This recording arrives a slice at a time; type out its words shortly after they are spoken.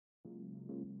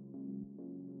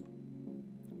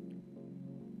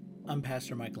I'm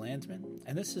Pastor Mike Landsman,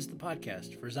 and this is the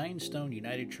podcast for Zion Stone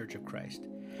United Church of Christ.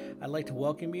 I'd like to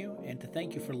welcome you and to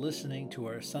thank you for listening to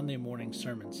our Sunday morning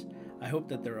sermons. I hope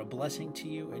that they're a blessing to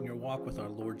you in your walk with our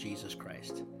Lord Jesus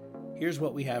Christ. Here's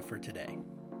what we have for today.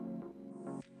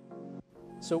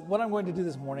 So what I'm going to do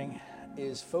this morning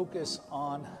is focus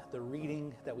on the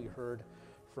reading that we heard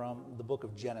from the book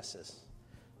of Genesis,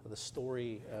 the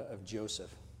story of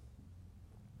Joseph.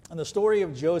 And the story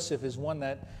of Joseph is one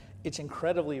that it's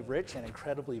incredibly rich and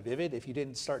incredibly vivid. If you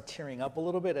didn't start tearing up a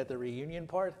little bit at the reunion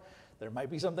part, there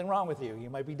might be something wrong with you. You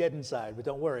might be dead inside, but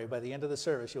don't worry. By the end of the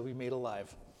service, you'll be made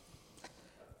alive.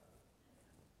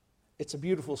 It's a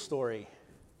beautiful story.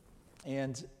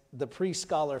 And the priest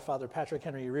scholar, Father Patrick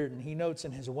Henry Reardon, he notes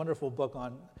in his wonderful book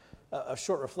on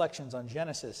short reflections on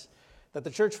Genesis that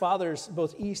the church fathers,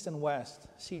 both East and West,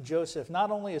 see Joseph not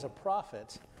only as a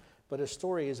prophet, but his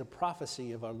story is a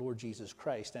prophecy of our Lord Jesus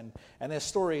Christ. And this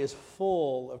story is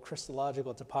full of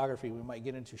Christological topography we might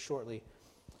get into shortly.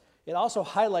 It also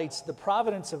highlights the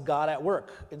providence of God at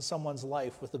work in someone's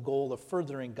life with the goal of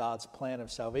furthering God's plan of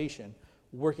salvation,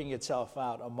 working itself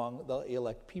out among the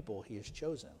elect people he has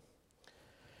chosen.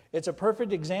 It's a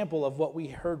perfect example of what we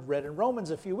heard read in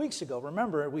Romans a few weeks ago.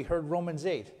 Remember, we heard Romans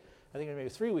 8, I think maybe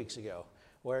 3 weeks ago,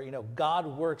 where God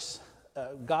works,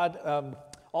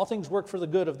 all things work for the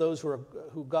good of those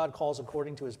who God calls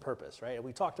according to his purpose, right? And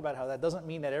we talked about how that doesn't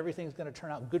mean that everything's going to turn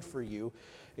out good for you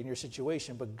in your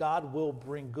situation, but God will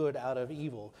bring good out of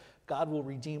evil. God will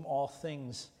redeem all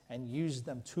things and use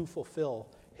them to fulfill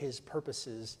his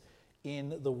purposes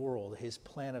in the world, his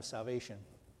plan of salvation.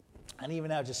 And even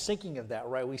now, just thinking of that,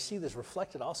 right, we see this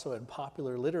reflected also in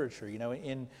popular literature.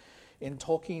 In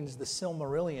Tolkien's The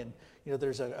Silmarillion,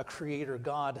 there's a creator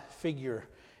God figure.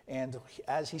 And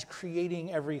as he's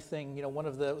creating everything, one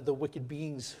of the wicked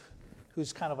beings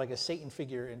who's kind of like a Satan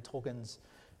figure in Tolkien's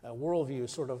worldview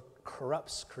sort of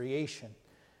corrupts creation.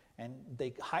 And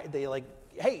they like,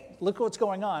 hey, look what's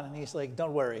going on. And he's like,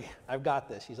 don't worry, I've got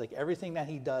this. He's like, everything that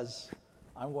he does,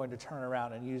 I'm going to turn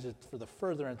around and use it for the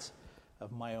furtherance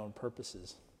of my own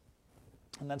purposes.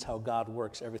 And that's how God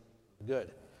works everything for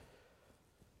good.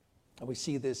 And we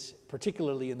see this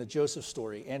particularly in the Joseph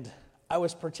story. And I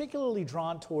was particularly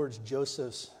drawn towards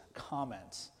Joseph's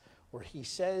comments, where he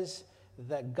says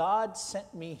that God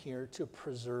sent me here to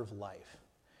preserve life.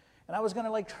 And I was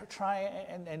going to try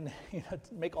and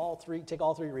take all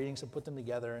three readings and put them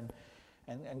together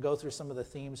and go through some of the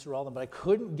themes through all of them, but I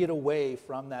couldn't get away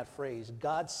from that phrase.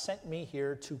 God sent me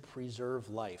here to preserve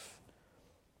life.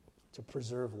 To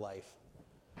preserve life.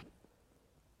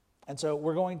 And so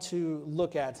we're going to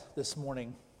look at this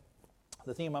morning.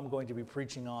 The theme I'm going to be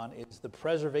preaching on is the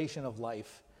preservation of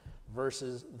life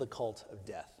versus the cult of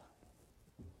death.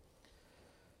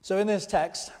 So in this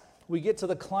text, we get to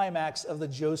the climax of the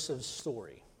Joseph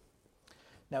story.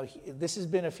 Now, this has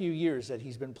been a few years that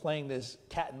he's been playing this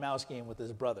cat and mouse game with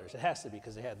his brothers. It has to be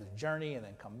because they had the journey and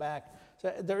then come back.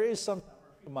 So there is some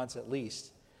months at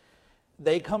least.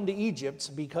 They come to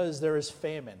Egypt because there is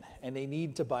famine and they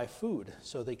need to buy food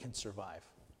so they can survive.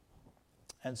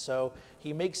 And so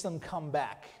he makes them come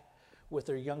back with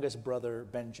their youngest brother,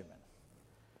 Benjamin.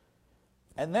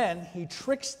 And then he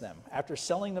tricks them after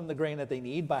selling them the grain that they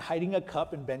need by hiding a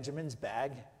cup in Benjamin's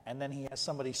bag. And then he has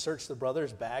somebody search the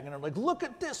brother's bag and they're like, look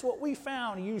at this, what we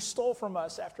found. You stole from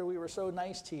us after we were so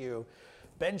nice to you.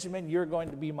 Benjamin, you're going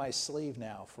to be my slave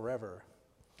now forever.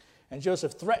 And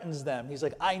Joseph threatens them. He's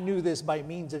like, I knew this by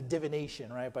means of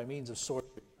divination, right? By means of sorcery.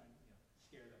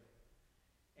 Scare them.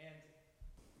 And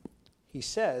he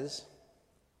says,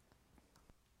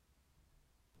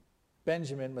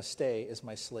 Benjamin must stay as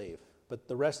my slave, but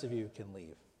the rest of you can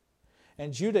leave.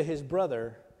 And Judah, his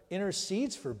brother,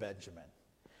 intercedes for Benjamin.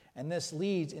 And this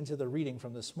leads into the reading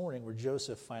from this morning where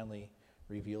Joseph finally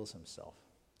reveals himself.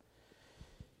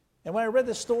 And when I read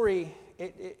this story,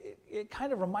 it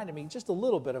kind of reminded me just a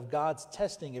little bit of God's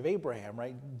testing of Abraham,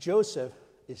 right? Joseph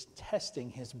is testing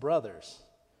his brothers.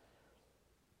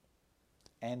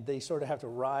 And they sort of have to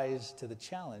rise to the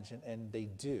challenge, and they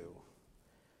do.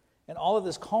 And all of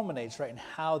this culminates, right, in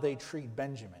how they treat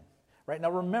Benjamin. Right?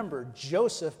 Now remember,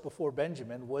 Joseph before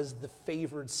Benjamin was the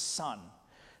favored son.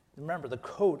 Remember the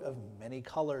coat of many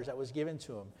colors that was given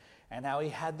to him. And how he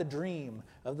had the dream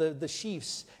of the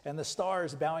chiefs and the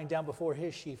stars bowing down before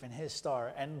his chief and his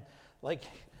star. And like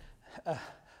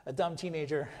a dumb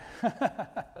teenager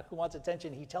who wants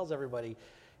attention, he tells everybody,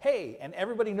 hey, and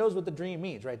everybody knows what the dream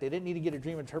means, right? They didn't need to get a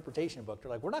dream interpretation book. They're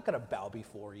like, we're not going to bow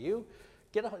before you.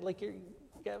 You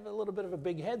have a little bit of a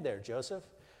big head there, Joseph.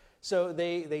 So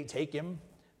they take him,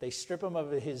 they strip him of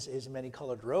his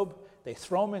many-colored robe, they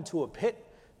throw him into a pit,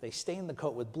 they stain the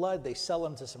coat with blood, they sell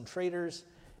him to some traders,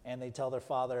 and they tell their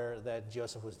father that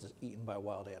Joseph was eaten by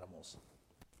wild animals.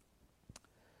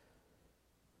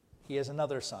 He has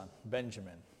another son,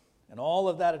 Benjamin, and all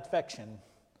of that affection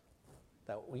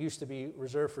that used to be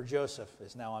reserved for Joseph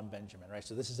is now on Benjamin, right?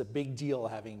 So this is a big deal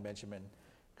having Benjamin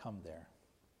come there.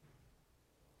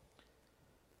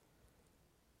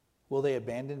 Will they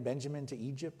abandon Benjamin to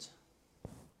Egypt?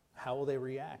 How will they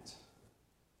react?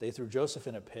 They threw Joseph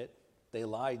in a pit. They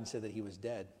lied and said that he was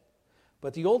dead.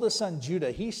 But the oldest son,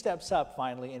 Judah, he steps up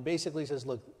finally and basically says,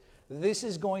 look, this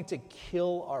is going to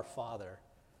kill our father.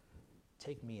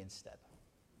 Take me instead.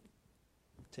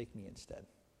 Take me instead.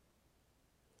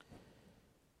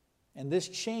 And this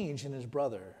change in his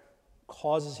brother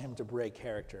causes him to break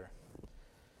character.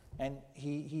 And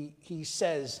he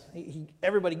says,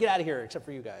 everybody get out of here except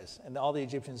for you guys. And all the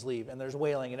Egyptians leave, and there's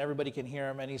wailing, and everybody can hear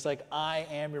him. And he's like, I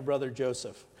am your brother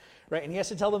Joseph. Right? And he has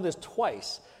to tell them this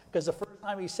twice, because the first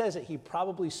time he says it, he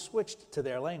probably switched to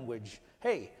their language.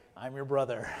 Hey, I'm your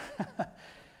brother.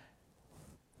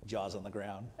 Jaws on the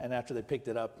ground. And after they picked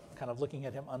it up, kind of looking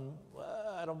at him,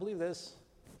 I don't believe this.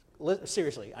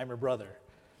 Seriously, I'm your brother.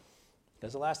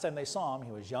 Because the last time they saw him,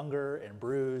 he was younger and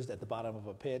bruised at the bottom of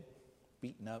a pit,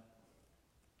 beaten up.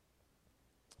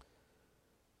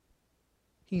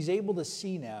 He's able to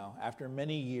see now, after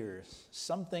many years,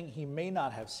 something he may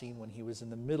not have seen when he was in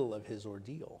the middle of his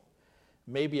ordeal.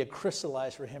 Maybe it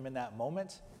crystallized for him in that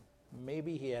moment.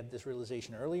 Maybe he had this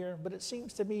realization earlier, but it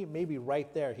seems to me maybe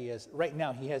right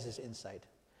now he has this insight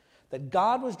that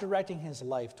God was directing his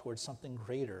life towards something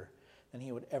greater than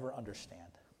he would ever understand.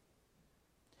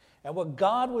 And what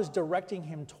God was directing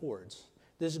him towards,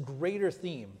 this greater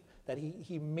theme that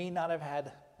he may not have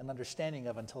had an understanding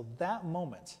of until that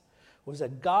moment, was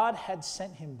that God had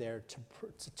sent him there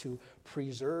to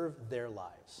preserve their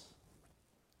lives.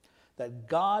 That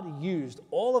God used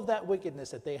all of that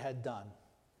wickedness that they had done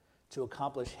to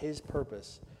accomplish his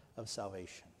purpose of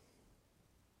salvation.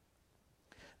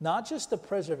 Not just the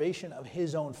preservation of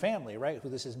his own family, right, who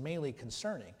this is mainly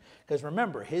concerning. Because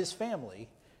remember, his family,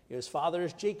 his father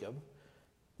is Jacob,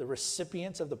 the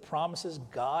recipients of the promises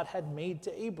God had made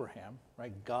to Abraham,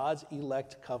 right? God's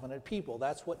elect covenant people.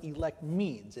 That's what elect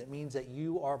means. It means that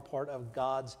you are part of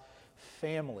God's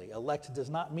family. Elect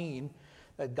does not mean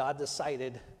that God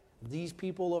decided these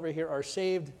people over here are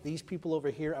saved, these people over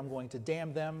here, I'm going to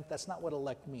damn them. That's not what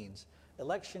elect means.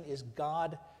 Election is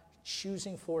God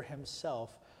choosing for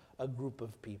himself a group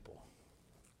of people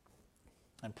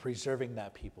and preserving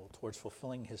that people towards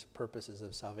fulfilling his purposes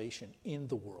of salvation in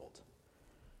the world.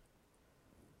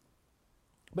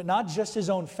 But not just his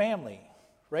own family,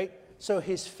 right? So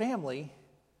his family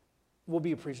will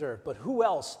be preserved. But who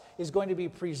else is going to be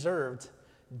preserved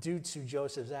due to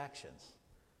Joseph's actions?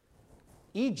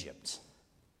 Egypt.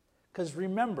 Because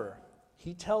remember,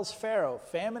 he tells Pharaoh,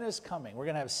 famine is coming. We're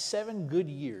going to have 7 good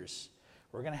years.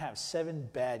 We're going to have 7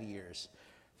 bad years.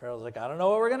 Pharaoh's like, I don't know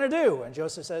what we're going to do. And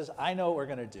Joseph says, I know what we're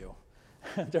going to do.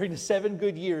 During the 7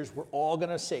 good years, we're all going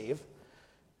to save.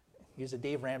 He's a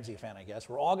Dave Ramsey fan, I guess.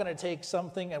 We're all going to take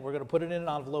something and we're going to put it in an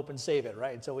envelope and save it,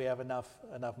 right? Until we have enough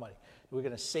money. We're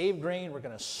going to save grain. We're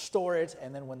going to store it.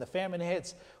 And then when the famine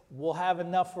hits, we'll have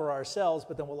enough for ourselves,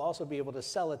 but then we'll also be able to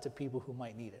sell it to people who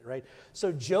might need it, right?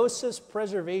 So Joseph's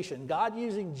preservation, God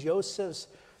using Joseph's,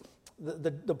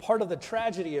 the part of the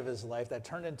tragedy of his life that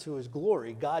turned into his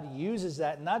glory, God uses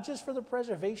that not just for the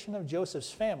preservation of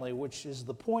Joseph's family, which is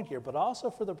the point here, but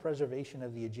also for the preservation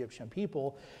of the Egyptian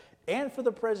people and for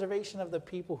the preservation of the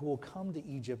people who will come to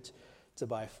Egypt to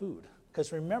buy food.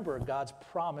 Because remember, God's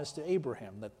promise to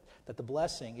Abraham that the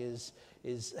blessing is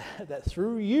that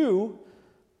through you,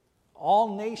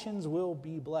 all nations will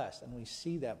be blessed. And we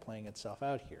see that playing itself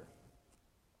out here.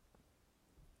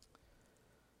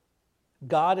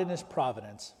 God in his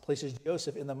providence places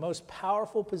Joseph in the most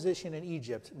powerful position in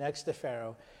Egypt next to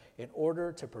Pharaoh in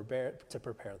order to prepare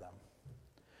them.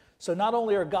 So not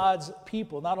only are God's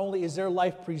people, not only is their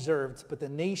life preserved, but the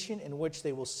nation in which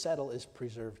they will settle is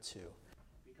preserved too.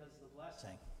 Because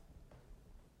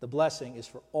the blessing is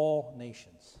for all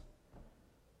nations.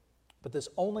 But this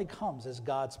only comes as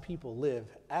God's people live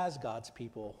as God's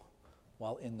people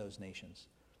while in those nations.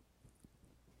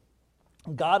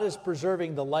 God is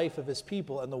preserving the life of his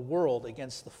people and the world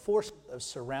against the force of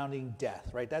surrounding death,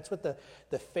 right? That's what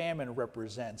the famine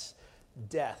represents,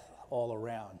 death all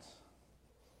around.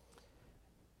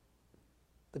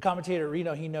 The commentator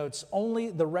Reno, he notes, only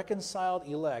the reconciled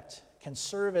elect can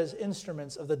serve as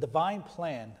instruments of the divine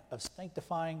plan of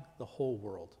sanctifying the whole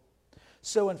world.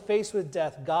 So when faced with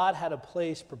death, God had a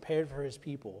place prepared for his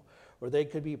people where they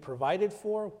could be provided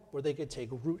for, where they could take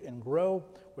root and grow,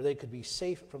 where they could be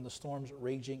safe from the storms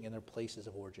raging in their places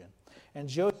of origin. And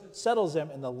Joseph settles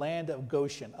them in the land of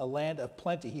Goshen, a land of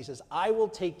plenty. He says, I will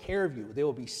take care of you. They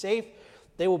will be safe.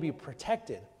 They will be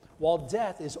protected. While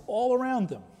death is all around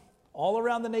them, all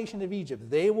around the nation of Egypt,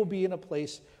 they will be in a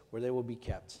place where they will be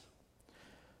kept.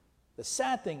 The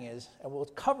sad thing is, and we'll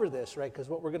cover this, right, because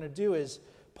what we're going to do is,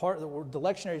 the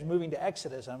lectionary is moving to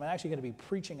Exodus. I'm actually going to be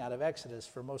preaching out of Exodus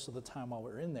for most of the time while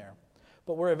we're in there.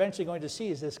 But we're eventually going to see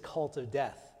is this cult of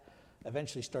death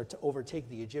eventually start to overtake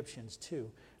the Egyptians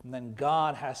too. And then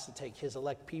God has to take his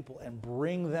elect people and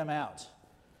bring them out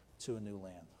to a new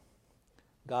land.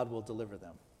 God will deliver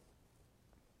them.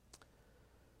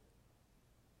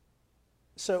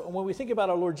 So when we think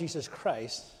about our Lord Jesus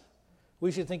Christ,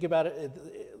 we should think about it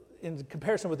in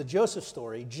comparison with the Joseph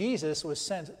story. Jesus was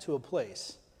sent to a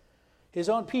place. His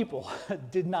own people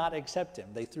did not accept him.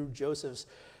 They threw Joseph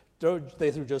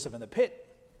in the pit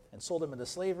and sold him into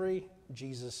slavery.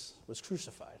 Jesus was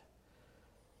crucified.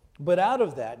 But out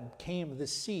of that came the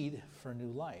seed for new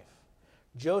life.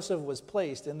 Joseph was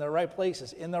placed in the right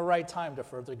places, in the right time to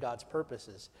further God's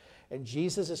purposes. And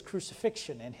Jesus'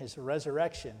 crucifixion and his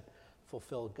resurrection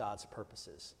fulfilled God's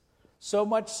purposes. So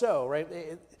much so,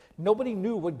 right? Nobody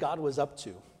knew what God was up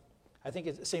to. I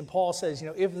think St. Paul says,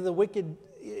 if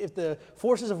the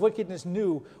forces of wickedness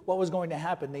knew what was going to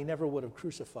happen, they never would have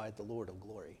crucified the Lord of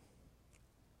glory.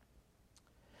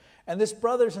 And this,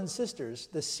 brothers and sisters,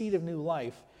 the seed of new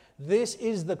life, this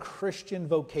is the Christian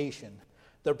vocation,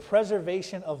 the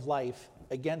preservation of life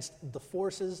against the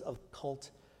forces of the cult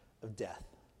of death.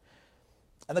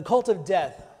 And the cult of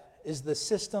death is the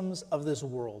systems of this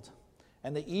world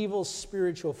and the evil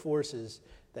spiritual forces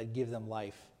that give them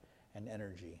life and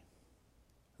energy.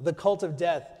 The cult of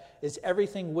death is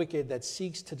everything wicked that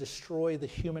seeks to destroy the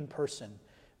human person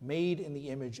made in the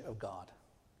image of God.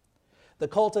 The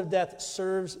cult of death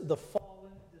serves the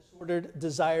fallen, disordered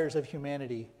desires of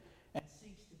humanity and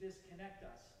seeks to disconnect us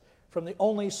from the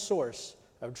only source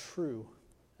of true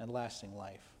and lasting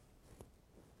life.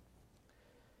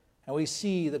 And we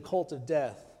see the cult of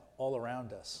death all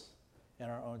around us in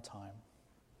our own time.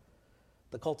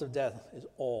 The cult of death is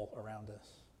all around us.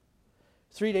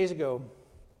 3 days ago,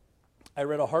 I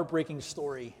read a heartbreaking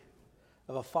story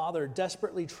of a father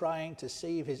desperately trying to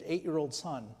save his 8-year-old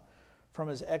son from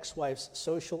his ex-wife's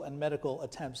social and medical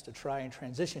attempts to try and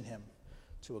transition him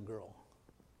to a girl.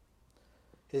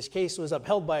 His case was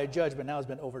upheld by a judge, but now has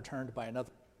been overturned by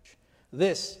another judge.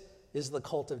 This is the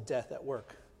cult of death at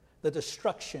work, the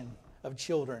destruction of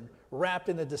children wrapped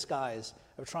in the disguise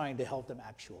of trying to help them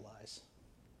actualize.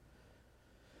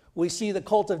 We see the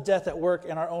cult of death at work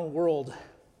in our own world,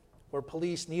 where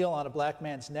police kneel on a black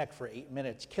man's neck for 8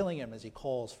 minutes, killing him as he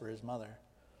calls for his mother.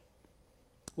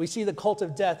 We see the cult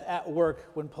of death at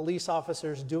work when police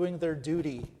officers doing their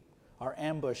duty are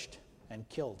ambushed and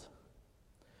killed.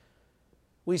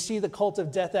 We see the cult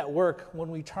of death at work when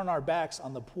we turn our backs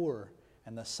on the poor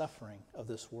and the suffering of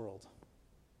this world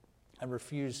and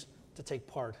refuse to take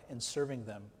part in serving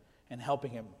them and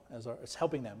helping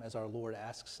them as our Lord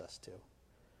asks us to.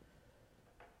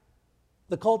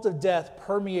 The cult of death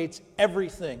permeates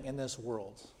everything in this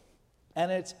world.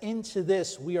 And it's into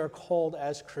this we are called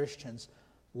as Christians,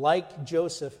 like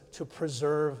Joseph, to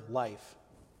preserve life.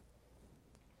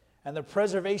 And the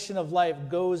preservation of life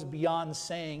goes beyond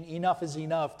saying enough is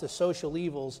enough to social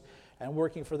evils and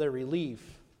working for their relief.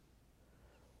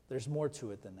 There's more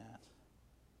to it than that.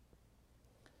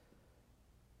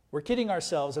 We're kidding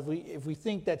ourselves if we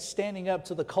think that standing up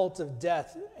to the cult of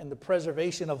death and the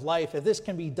preservation of life, if this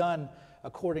can be done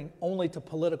according only to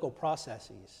political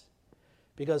processes,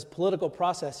 because political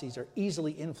processes are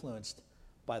easily influenced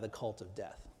by the cult of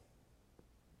death.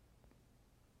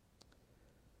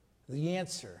 The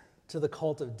answer to the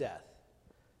cult of death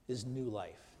is new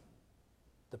life,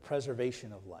 the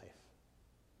preservation of life.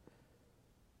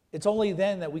 It's only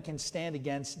then that we can stand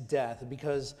against death,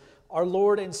 because our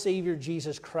Lord and Savior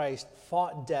Jesus Christ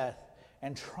fought death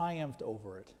and triumphed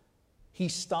over it. He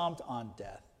stomped on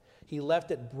death. He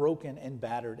left it broken and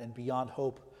battered and beyond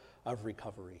hope of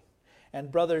recovery.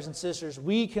 And brothers and sisters,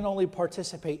 we can only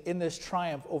participate in this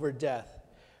triumph over death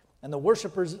and the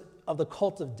worshipers of the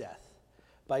cult of death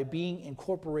by being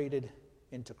incorporated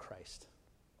into Christ.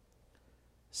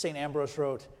 St. Ambrose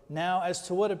wrote, "Now as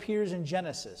to what appears in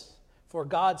Genesis, for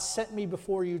God sent me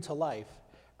before you to life,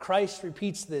 Christ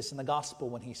repeats this in the gospel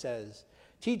when he says,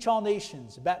 'Teach all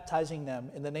nations, baptizing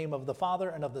them in the name of the Father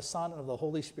and of the Son and of the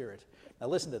Holy Spirit.'" Now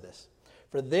listen to this.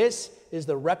 "For this is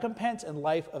the recompense and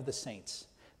life of the saints,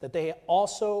 that they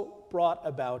also brought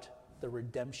about the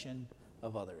redemption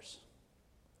of others."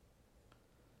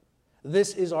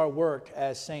 This is our work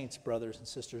as saints, brothers and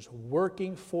sisters,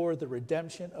 working for the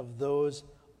redemption of those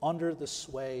under the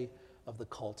sway of the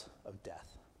cult of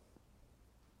death.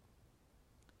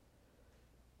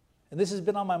 And this has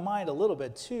been on my mind a little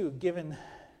bit too, given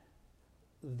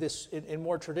this, in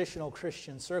more traditional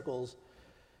Christian circles,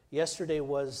 yesterday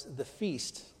was the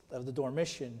feast of the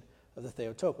Dormition of the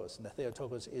Theotokos. And the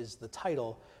Theotokos is the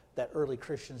title that early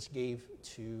Christians gave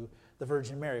to the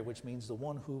Virgin Mary, which means the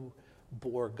one who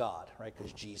bore God, right?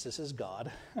 Because Jesus is God,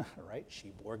 right?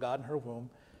 She bore God in her womb.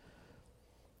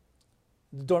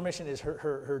 The Dormition is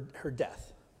her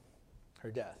death,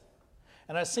 her death.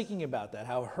 And I was thinking about that,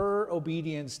 how her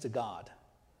obedience to God,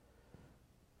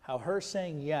 how her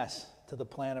saying yes to the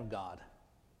plan of God,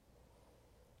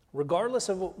 regardless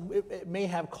of what it may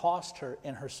have cost her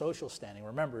in her social standing.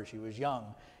 Remember, she was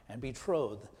young and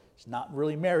betrothed. She's not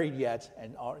really married yet,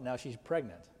 and now she's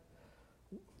pregnant.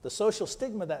 The social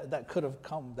stigma that could have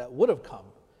come, that would have come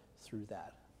through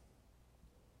that.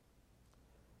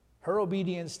 Her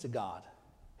obedience to God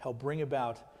helped bring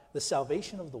about the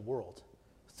salvation of the world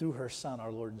through her Son,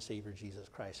 our Lord and Savior, Jesus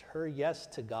Christ. Her yes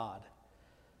to God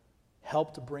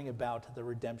helped bring about the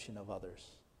redemption of others.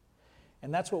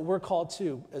 And that's what we're called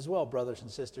to as well, brothers and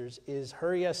sisters, is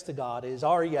her yes to God is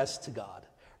our yes to God.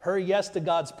 Her yes to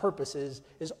God's purposes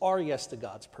is our yes to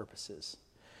God's purposes.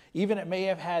 Even it may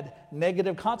have had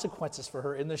negative consequences for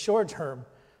her in the short term,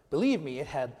 believe me, it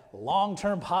had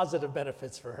long-term positive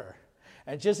benefits for her.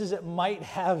 And just as it might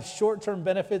have short-term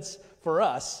benefits for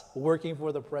us working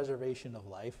for the preservation of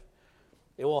life,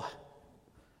 it will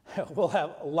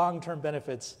have long-term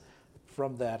benefits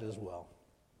from that as well.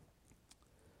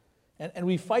 And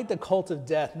we fight the cult of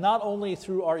death not only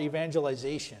through our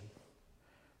evangelization,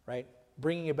 right,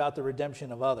 bringing about the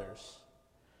redemption of others,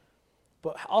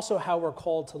 but also how we're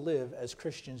called to live as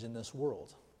Christians in this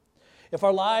world. If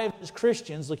our lives as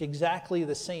Christians look exactly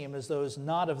the same as those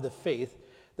not of the faith,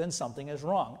 then something is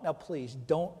wrong. Now, please,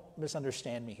 don't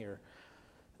misunderstand me here.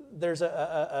 There's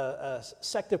a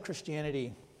sect of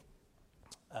Christianity,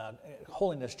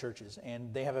 holiness churches,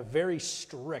 and they have a very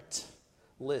strict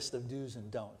list of do's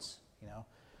and don'ts,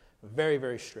 very,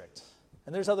 very strict.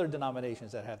 And there's other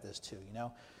denominations that have this too,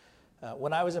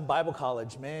 When I was in Bible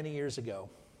college many years ago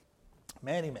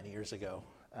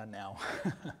now,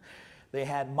 they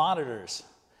had monitors.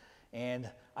 And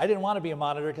I didn't want to be a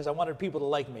monitor because I wanted people to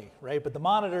like me, right? But the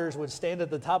monitors would stand at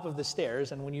the top of the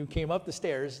stairs, and when you came up the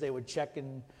stairs, they would check,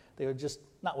 and they would just,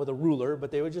 not with a ruler,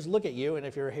 but they would just look at you. And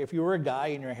if you were a guy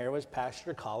and your hair was past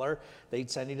your collar, they'd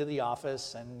send you to the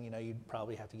office, and you'd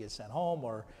probably have to get sent home,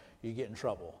 or you'd get in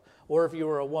trouble. Or if you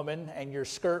were a woman and your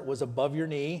skirt was above your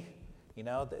knee,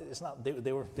 it's not.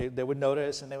 They would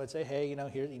notice, and they would say, "Hey,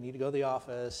 here you need to go to the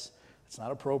office. It's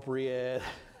not appropriate."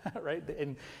 Right?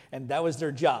 And that was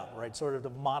their job, right? Sort of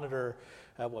to monitor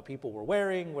what people were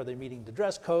wearing, were they meeting the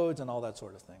dress codes, and all that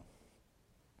sort of thing.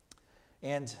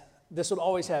 And this would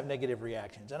always have negative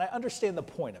reactions. And I understand the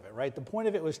point of it, right? The point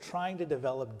of it was trying to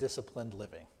develop disciplined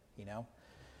living,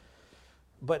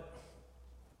 But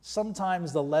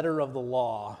sometimes the letter of the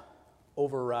law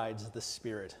overrides the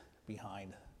spirit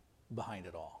behind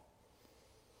it all.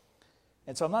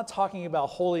 And so I'm not talking about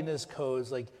holiness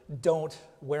codes like don't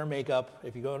wear makeup.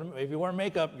 If you wear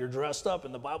makeup, you're dressed up,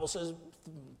 and the Bible says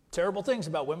terrible things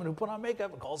about women who put on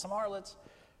makeup and calls them harlots.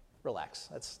 Relax.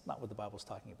 That's not what the Bible's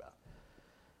talking about.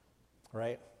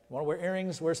 Right? You want to wear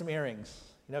earrings? Wear some earrings.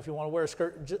 If you want to wear a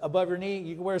skirt above your knee,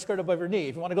 you can wear a skirt above your knee.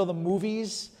 If you want to go to the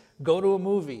movies, go to a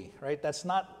movie. Right? That's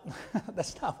not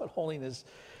what holiness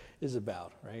is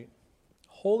about. Right?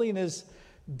 Holiness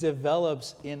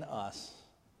develops in us.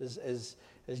 As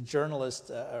Christian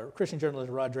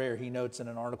journalist Rod Dreher, he notes in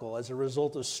an article, as a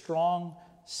result of strong,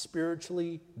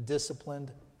 spiritually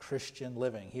disciplined Christian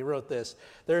living. He wrote this: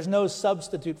 "There's no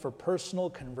substitute for personal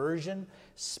conversion,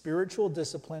 spiritual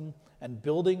discipline, and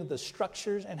building the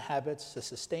structures and habits to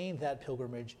sustain that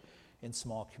pilgrimage in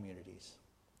small communities."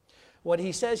 What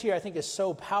he says here, I think, is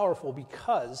so powerful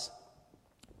because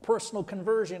personal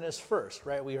conversion is first,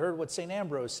 right? We heard what St.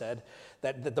 Ambrose said,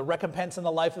 that the recompense in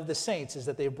the life of the saints is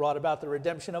that they've brought about the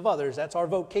redemption of others. That's our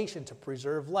vocation, to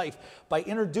preserve life by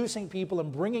introducing people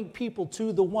and bringing people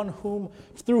to the one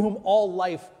through whom all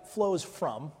life flows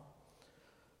from.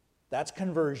 That's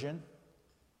conversion.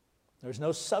 There's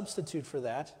no substitute for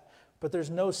that, but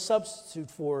there's no substitute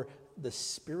for the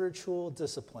spiritual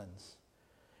disciplines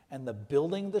and the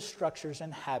building the structures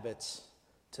and habits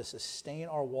to sustain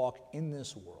our walk in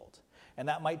this world. And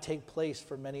that might take place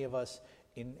for many of us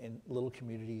in little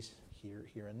communities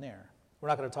here and there. We're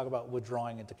not going to talk about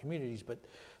withdrawing into communities, but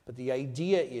the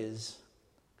idea is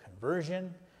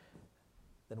conversion,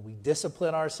 then we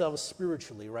discipline ourselves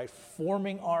spiritually, right?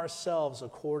 Forming ourselves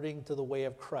according to the way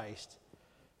of Christ.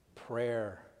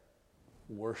 Prayer,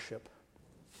 worship,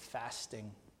 fasting,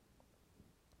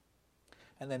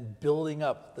 and then building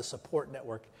up the support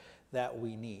network that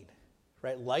we need,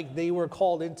 right? Like they were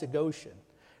called into Goshen,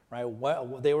 right?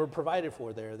 What they were provided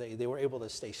for there. They were able to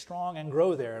stay strong and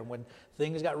grow there. And when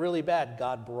things got really bad,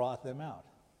 God brought them out.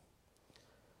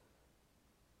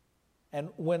 And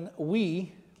when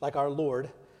we, like our Lord,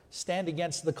 stand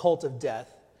against the cult of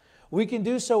death, we can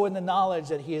do so in the knowledge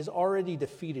that he has already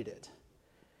defeated it.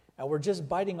 And we're just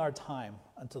biding our time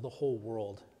until the whole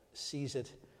world sees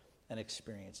it and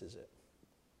experiences it.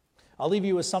 I'll leave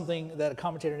you with something that a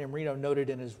commentator named Reno noted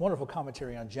in his wonderful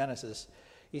commentary on Genesis.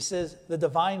 He says, the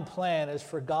divine plan is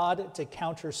for God to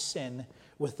counter sin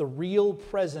with the real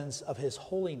presence of his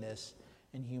holiness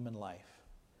in human life.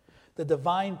 The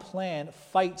divine plan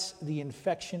fights the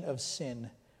infection of sin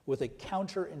with a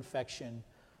counter-infection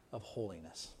of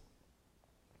holiness.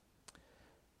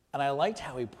 And I liked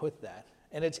how he put that.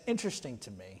 And it's interesting to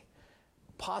me,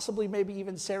 possibly maybe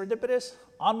even serendipitous.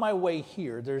 On my way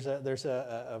here, there's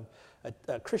a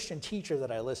Christian teacher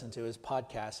that I listen to, his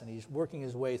podcast, and he's working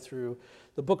his way through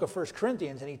the book of 1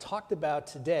 Corinthians, and he talked about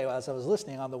today, as I was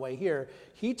listening on the way here,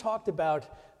 he talked about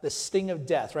the sting of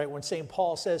death, right? When St.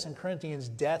 Paul says in Corinthians,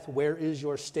 death, where is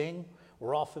your sting?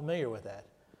 We're all familiar with that.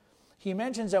 He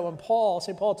mentions that when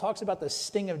St. Paul talks about the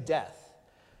sting of death,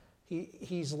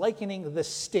 he's likening the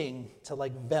sting to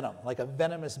like venom, like a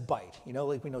venomous bite. You know,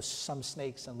 like we know some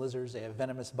snakes and lizards, they have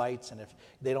venomous bites, and if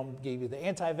they don't give you the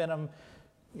anti-venom,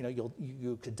 you know,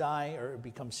 you could die or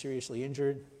become seriously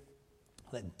injured.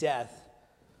 That death,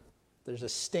 there's a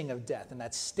sting of death, and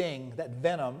that sting, that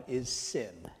venom is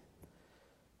sin.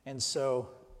 And so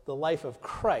the life of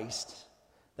Christ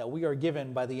that we are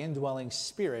given by the indwelling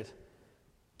Spirit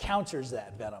counters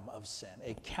that venom of sin.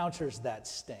 It counters that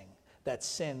sting, that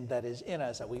sin that is in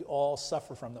us, that we all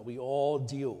suffer from, that we all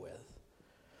deal with.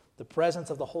 The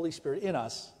presence of the Holy Spirit in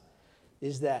us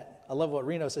is that, I love what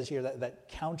Reno says here, that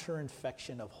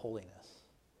counter-infection of holiness.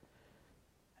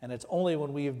 And it's only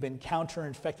when we have been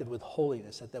counter-infected with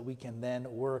holiness that we can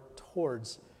then work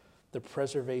towards the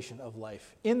preservation of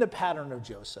life in the pattern of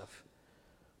Joseph,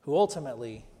 who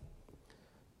ultimately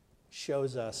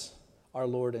shows us our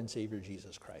Lord and Savior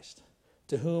Jesus Christ,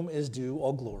 to whom is due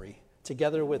all glory,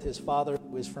 together with his Father,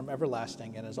 who is from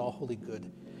everlasting and is all holy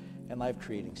good and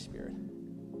life-creating Spirit.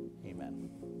 Amen.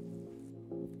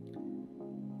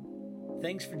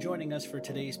 Thanks for joining us for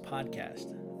today's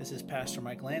podcast. This is Pastor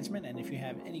Mike Landsman, and if you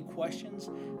have any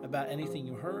questions about anything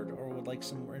you heard or would like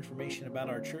some more information about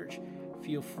our church,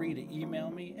 feel free to email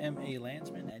me,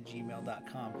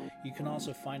 malandsman@gmail.com. You can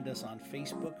also find us on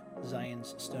Facebook,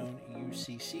 Zion's Stone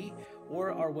UCC,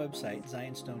 or our website,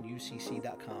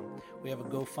 zionstoneucc.com. We have a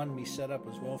GoFundMe set up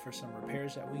as well for some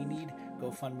repairs that we need,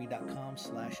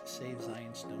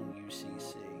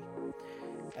 gofundme.com/SaveZionStoneUCC.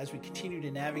 As we continue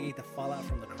to navigate the fallout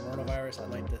from the coronavirus,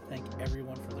 I'd like to thank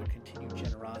everyone for their continued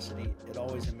generosity. It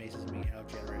always amazes me how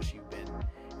generous you've been.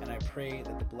 And I pray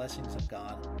that the blessings of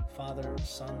God, Father,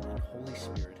 Son, and Holy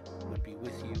Spirit would be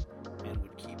with you